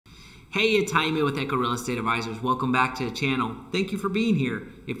Hey, it's Jaime with Echo Real Estate Advisors. Welcome back to the channel. Thank you for being here.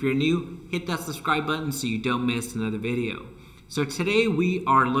 If you're new, hit that subscribe button so you don't miss another video. So today we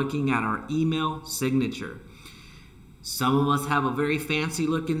are looking at our email signature. Some of us have a very fancy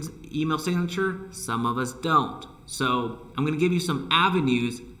looking email signature, some of us don't. So I'm going to give you some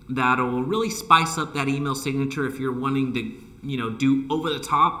avenues that will really spice up that email signature if you're wanting to, do over the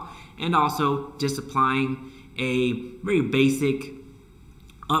top, and also just applying a very basic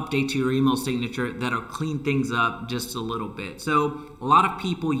update to your email signature that'll clean things up just a little bit. So a lot of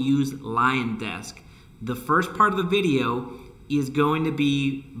people use LionDesk. The first part of the video is going to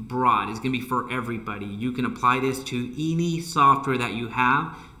be broad. It's going to be for everybody. You can apply this to any software that you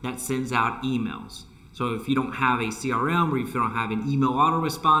have that sends out emails. So if you don't have a CRM, or if you don't have an email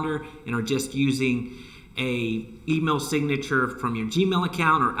autoresponder and are just using a email signature from your Gmail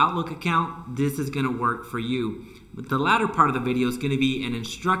account or Outlook account, this is going to work for you. But the latter part of the video is going to be an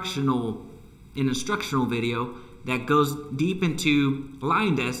instructional video that goes deep into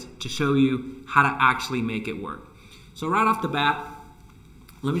LionDesk to show you how to actually make it work. So right off the bat,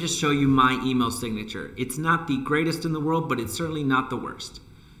 let me just show you my email signature. It's not the greatest in the world, but it's certainly not the worst.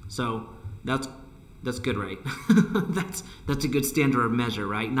 So that's good, right? that's a good standard of measure,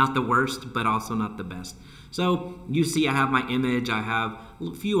 right? Not the worst, but also not the best. So you see I have my image, I have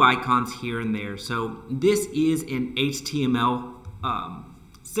a few icons here and there. So this is an HTML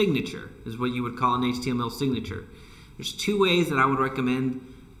signature, is what you would call an HTML signature. There's two ways that I would recommend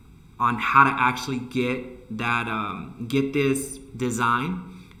on how to actually get this design.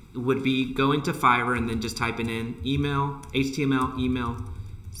 Would be go into Fiverr and then just typing in HTML email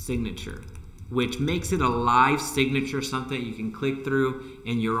signature, which makes it a live signature, something that you can click through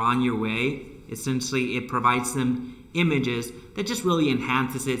and you're on your way. Essentially, it provides some images that just really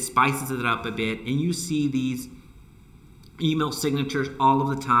enhances it, spices it up a bit, and you see these email signatures all of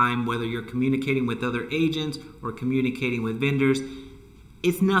the time, whether you're communicating with other agents or communicating with vendors.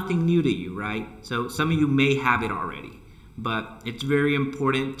 It's nothing new to you, right? So some of you may have it already, but it's very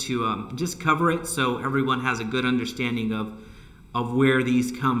important to just cover it so everyone has a good understanding of where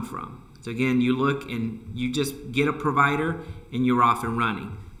these come from. So again, you look and you just get a provider and you're off and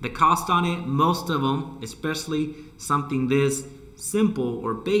running. The cost on it, most of them, especially something this simple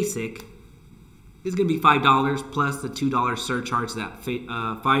or basic, is going to be $5 plus the $2 surcharge that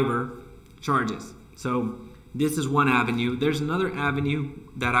Fiverr charges. So this is one avenue. There's another avenue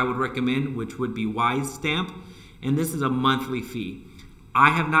that I would recommend, which would be WiseStamp, and this is a monthly fee. I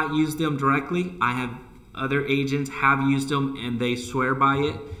have not used them directly. I have other agents have used them and they swear by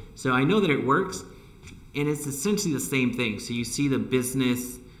it. So I know that it works, and it's essentially the same thing. So you see the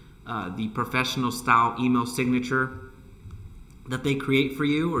business, the professional style email signature that they create for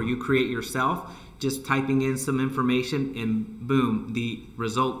you, or you create yourself, just typing in some information and boom, the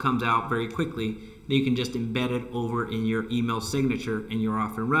result comes out very quickly. Then you can just embed it over in your email signature and you're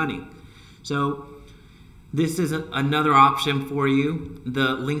off and running. So this is another option for you.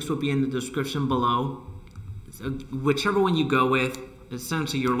 The links will be in the description below. So whichever one you go with,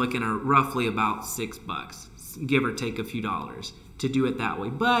 essentially you're looking at roughly about $6, give or take a few dollars, to do it that way.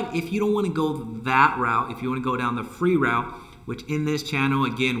 But if you don't want to go that route, if you want to go down the free route, which in this channel,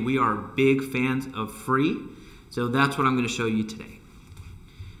 again, we are big fans of free, so that's what I'm going to show you today.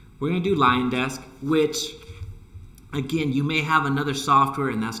 We're going to do LionDesk, which again, you may have another software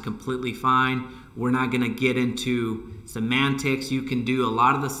and that's completely fine. We're not going to get into semantics. You can do a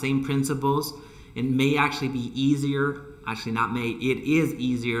lot of the same principles. It may actually be easier. Actually, not may, it is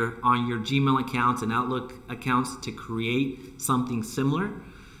easier on your Gmail accounts and Outlook accounts to create something similar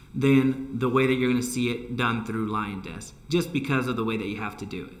than the way that you're going to see it done through LionDesk, just because of the way that you have to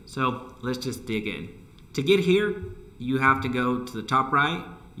do it. So let's just dig in. To get here, you have to go to the top right,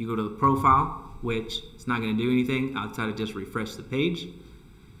 you go to the profile, which is not going to do anything outside of just refresh the page.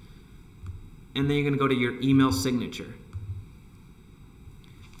 And then you're going to go to your email signature.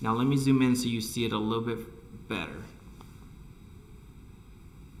 Now let me zoom in so you see it a little bit better.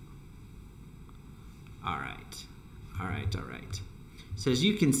 All right. So as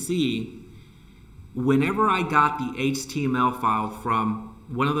you can see, whenever I got the HTML file from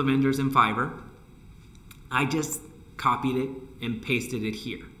one of the vendors in Fiverr, I just copied it and pasted it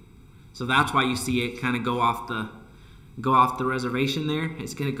here. So that's why you see it kind of go off the reservation there.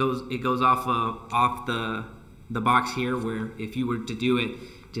 It goes off the box here, where if you were to do it,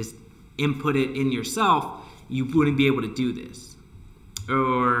 just input it in yourself, you wouldn't be able to do this.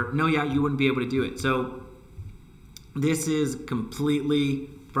 Or no, yeah, you wouldn't be able to do it. So this is completely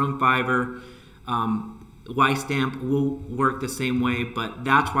from Fiverr. WiseStamp will work the same way, but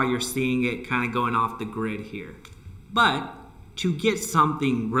that's why you're seeing it kind of going off the grid here. But to get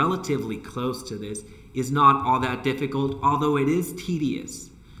something relatively close to this is not all that difficult, although it is tedious.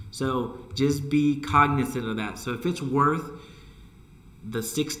 So just be cognizant of that. So if it's worth the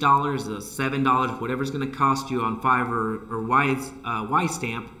 $6, the $7, whatever it's going to cost you on Fiverr or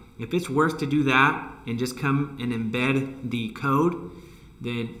Y-Stamp, if it's worth to do that and just come and embed the code,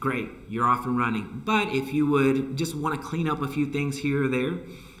 then great, you're off and running. But if you would just want to clean up a few things here or there,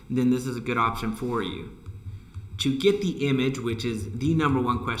 then this is a good option for you. To get the image, which is the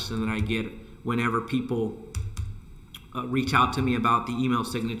 #1 question that I get whenever people reach out to me about the email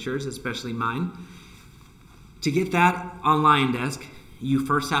signatures, especially mine. To get that on LionDesk, you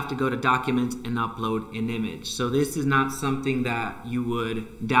first have to go to Documents and upload an image. So this is not something that you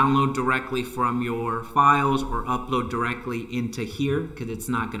would download directly from your files or upload directly into here, because it's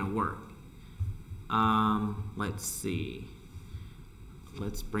not going to work. Let's see.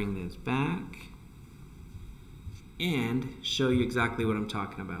 Let's bring this back and show you exactly what I'm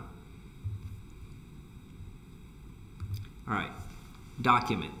talking about. All right,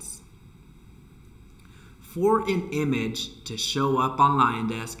 Documents. For an image to show up on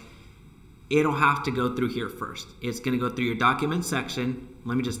LionDesk, it'll have to go through here first. It's going to go through your Documents section.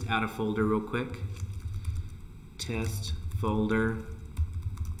 Let me just add a folder real quick. Test folder,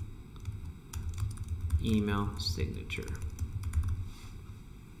 email signature.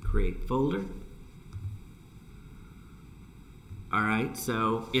 Create folder. All right,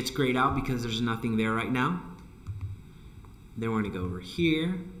 so it's grayed out because there's nothing there right now. Then we're going to go over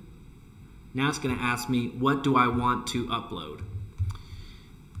here. Now it's going to ask me, what do I want to upload?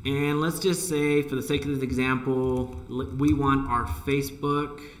 And let's just say, for the sake of this example, we want our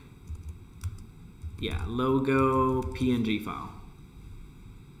Facebook, logo PNG file.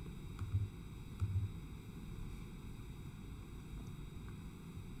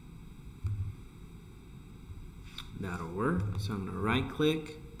 That'll work. So I'm going to right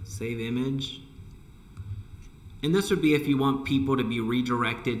click, save image. And this would be if you want people to be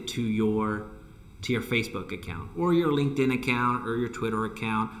redirected to your Facebook account, or your LinkedIn account, or your Twitter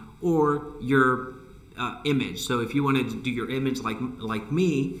account, or your image. So if you wanted to do your image like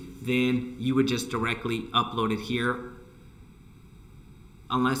me, then you would just directly upload it here.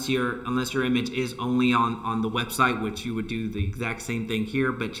 Unless your image is only on the website, which you would do the exact same thing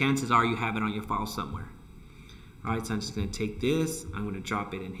here, but chances are you have it on your file somewhere. All right, so I'm just going to take this, I'm going to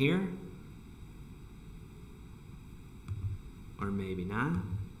drop it in here. Or maybe not.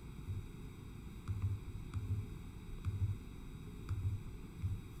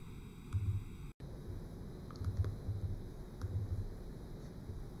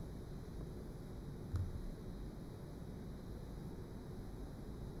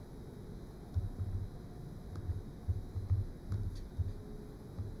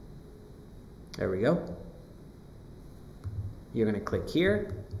 There we go. You're going to click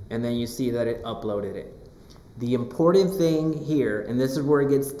here, and then you see that it uploaded it. The important thing here, and this is where it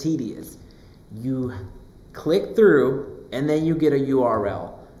gets tedious, you click through and then you get a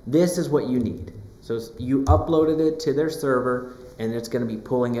URL. This is what you need. So you uploaded it to their server and it's going to be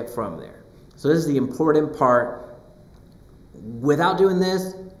pulling it from there. So this is the important part. Without doing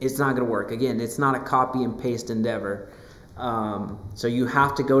this, it's not going to work. Again, it's not a copy and paste endeavor. So you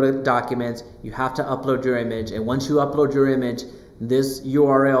have to go to Documents, you have to upload your image, and once you upload your image, this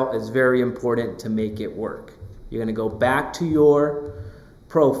URL is very important to make it work. You're going to go back to your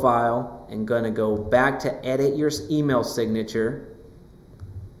profile and going to go back to edit your email signature.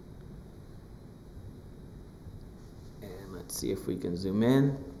 And let's see if we can zoom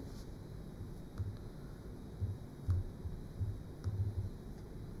in.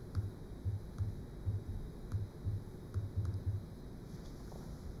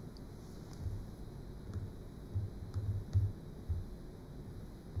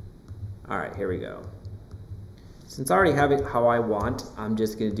 All right, here we go. Since I already have it how I want, I'm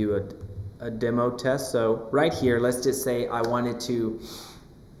just going to do a demo test. So right here, let's just say I wanted to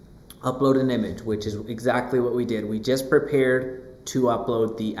upload an image, which is exactly what we did. We just prepared to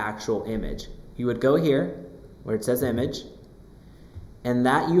upload the actual image. You would go here where it says image, and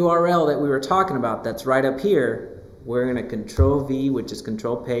that URL that we were talking about that's right up here, we're going to Control V, which is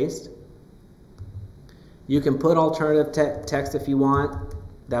Control Paste. You can put alternative text if you want.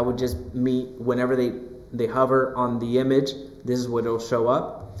 That would just mean whenever they hover on the image, this is what it'll show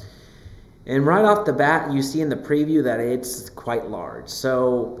up. And right off the bat, you see in the preview that it's quite large.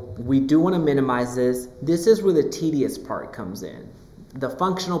 So we do want to minimize this. This is where the tedious part comes in. The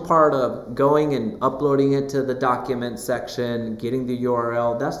functional part of going and uploading it to the document section, getting the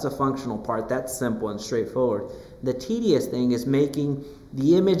URL, that's the functional part. That's simple and straightforward. The tedious thing is making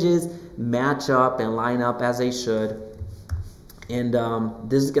the images match up and line up as they should. And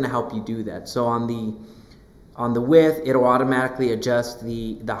this is going to help you do that. So on the width, it'll automatically adjust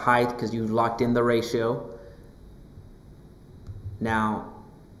the height because you've locked in the ratio. Now,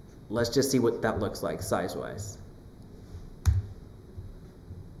 let's just see what that looks like size-wise.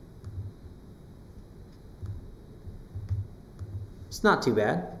 It's not too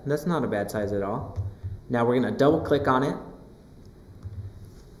bad. That's not a bad size at all. Now we're going to double click on it.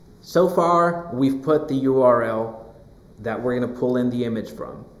 So far, we've put the URL that we're going to pull in the image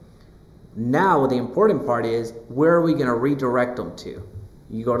from. Now the important part is, where are we going to redirect them to?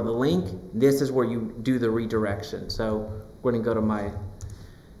 You go to the link, this is where you do the redirection. So we're going to go to my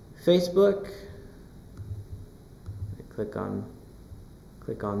Facebook, click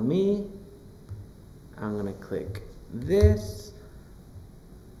on me, I'm going to click this,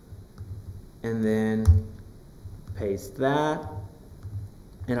 and then paste that,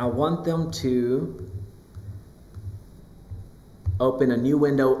 and I want them to open a new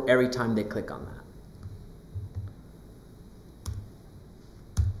window every time they click on that.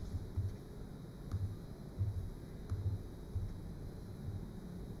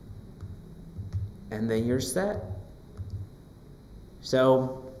 And then you're set.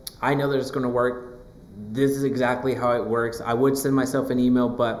 So I know that it's going to work. This is exactly how it works. I would send myself an email,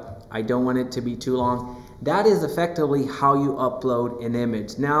 but I don't want it to be too long. That is effectively how you upload an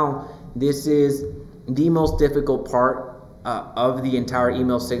image. Now, this is the most difficult part of the entire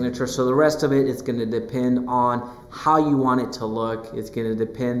email signature. So the rest of it is going to depend on how you want it to look. It's going to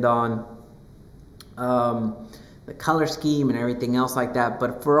depend on the color scheme and everything else like that.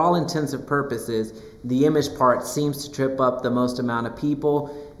 But for all intents and purposes, the image part seems to trip up the most amount of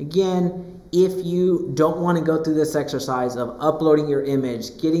people. Again, if you don't want to go through this exercise of uploading your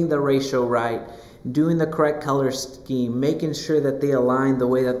image, getting the ratio right, doing the correct color scheme, making sure that they align the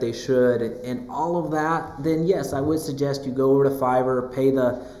way that they should, and all of that, then yes, I would suggest you go over to Fiverr, pay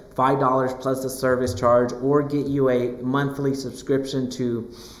the $5 plus the service charge, or get you a monthly subscription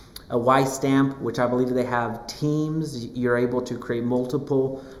to a Y stamp, which I believe they have teams. You're able to create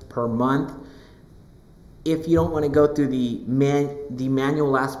multiple per month. If you don't want to go through the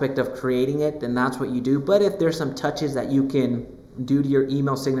manual aspect of creating it, then that's what you do. But if there's some touches that you can do to your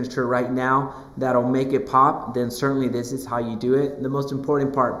email signature right now that'll make it pop, then certainly this is how you do it. The most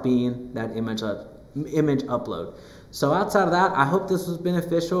important part being that image upload. So outside of that, I hope this was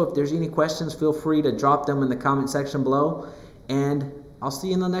beneficial. If there's any questions, feel free to drop them in the comment section below, and I'll see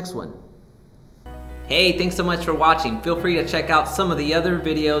you in the next one. Hey, thanks so much for watching. Feel free to check out some of the other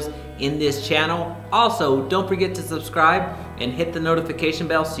videos in this channel. Also, don't forget to subscribe and hit the notification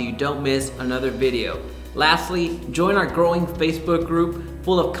bell so you don't miss another video. Lastly, join our growing Facebook group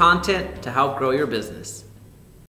full of content to help grow your business.